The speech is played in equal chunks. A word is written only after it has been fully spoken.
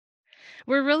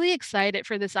We're really excited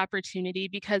for this opportunity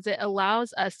because it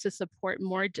allows us to support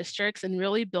more districts in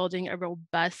really building a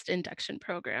robust induction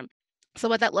program. So,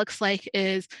 what that looks like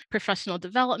is professional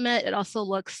development. It also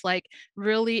looks like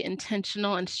really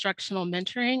intentional instructional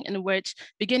mentoring, in which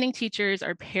beginning teachers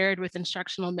are paired with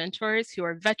instructional mentors who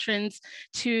are veterans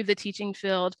to the teaching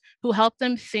field, who help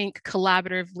them think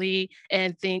collaboratively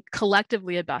and think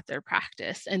collectively about their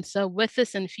practice. And so, with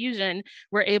this infusion,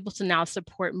 we're able to now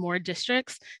support more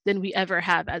districts than we ever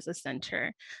have as a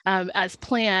center. As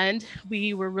planned,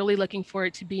 we were really looking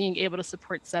forward to being able to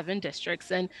support 7 districts.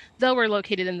 And though we're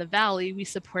located in the Valley, we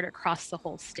support across the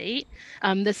whole state.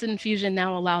 This infusion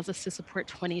now allows us to support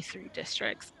 23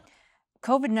 districts.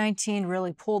 COVID-19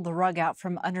 really pulled the rug out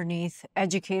from underneath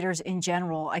educators in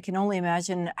general. I can only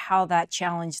imagine how that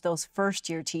challenged those first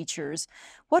year teachers.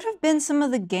 What have been some of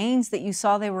the gains that you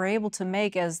saw they were able to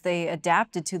make as they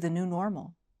adapted to the new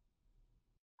normal?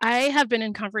 I have been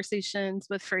in conversations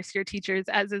with first year teachers,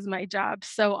 as is my job,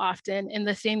 so often. And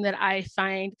the thing that I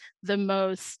find the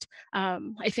most, I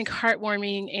think,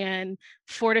 heartwarming and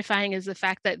fortifying is the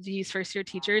fact that these first year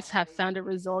teachers have found a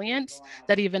resilience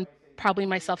that even probably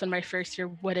myself in my first year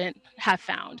wouldn't have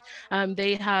found.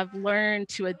 They have learned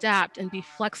to adapt and be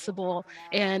flexible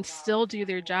and still do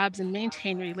their jobs and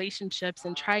maintain relationships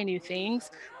and try new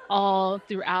things all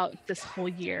throughout this whole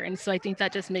year. And so I think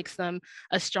that just makes them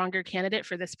a stronger candidate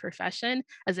for this profession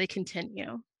as they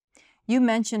continue. You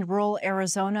mentioned rural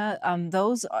Arizona.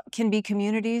 Those can be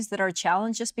communities that are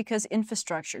challenged just because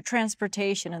infrastructure,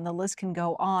 transportation, and the list can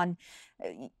go on.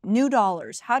 New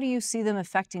dollars, how do you see them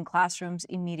affecting classrooms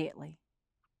immediately?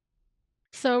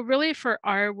 So, really, for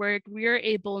our work, we are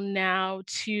able now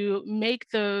to make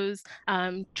those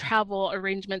travel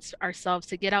arrangements ourselves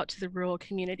to get out to the rural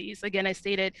communities. Again, I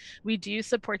stated we do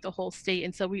support the whole state,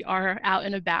 and so we are out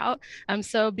and about.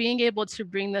 So, being able to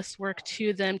bring this work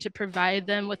to them, to provide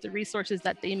them with the resources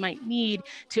that they might need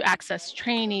to access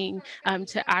training,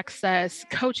 to access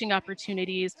coaching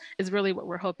opportunities, is really what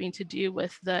we're hoping to do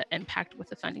with the impact with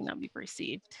the funding that we've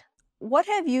received. What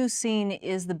have you seen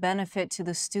is the benefit to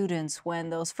the students when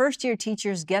those first year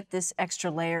teachers get this extra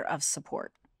layer of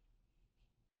support?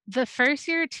 The first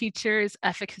year teacher's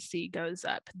efficacy goes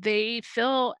up. They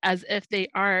feel as if they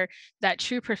are that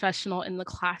true professional in the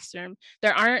classroom.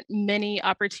 There aren't many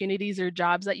opportunities or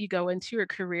jobs that you go into or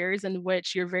careers in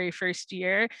which your very first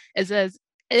year is as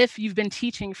if you've been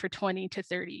teaching for 20 to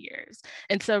 30 years.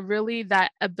 And so, really,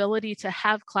 that ability to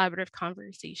have collaborative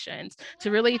conversations,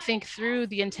 to really think through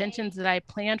the intentions that I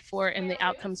planned for and the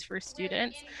outcomes for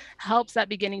students, helps that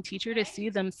beginning teacher to see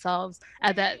themselves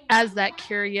as that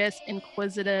curious,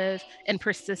 inquisitive, and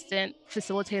persistent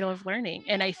facilitator of learning.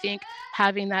 And I think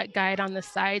having that guide on the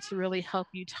side to really help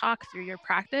you talk through your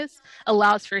practice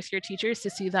allows first year teachers to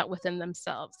see that within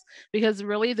themselves. Because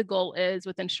really the goal is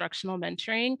with instructional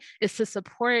mentoring is to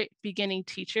support beginning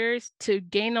teachers to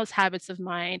gain those habits of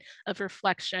mind of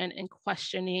reflection and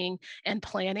questioning and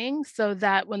planning so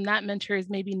that when that mentor is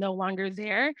maybe no longer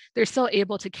there, they're still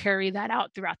able to carry that out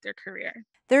throughout their career.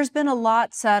 There's been a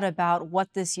lot said about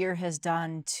what this year has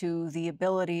done to the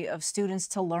ability of students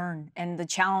to learn and the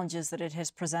challenges that it has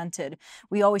presented.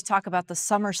 We always talk about the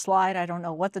summer slide. I don't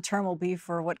know what the term will be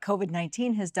for what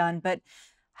COVID-19 has done, but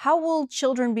how will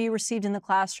children be received in the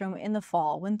classroom in the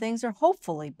fall when things are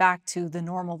hopefully back to the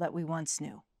normal that we once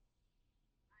knew?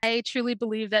 I truly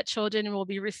believe that children will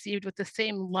be received with the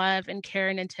same love and care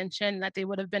and attention that they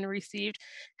would have been received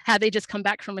had they just come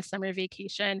back from a summer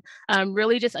vacation.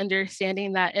 Really, just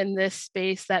understanding that in this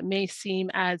space that may seem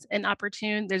as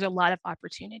inopportune, there's a lot of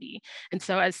opportunity. And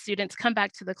so, as students come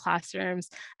back to the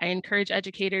classrooms, I encourage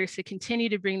educators to continue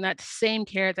to bring that same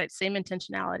care, that same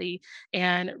intentionality,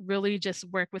 and really just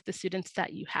work with the students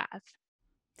that you have.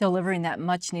 Delivering that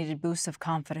much needed boost of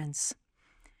confidence.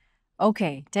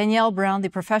 Okay, Danielle Brown, the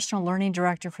Professional Learning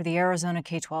Director for the Arizona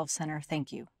K 12 Center.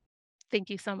 Thank you. Thank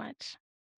you so much.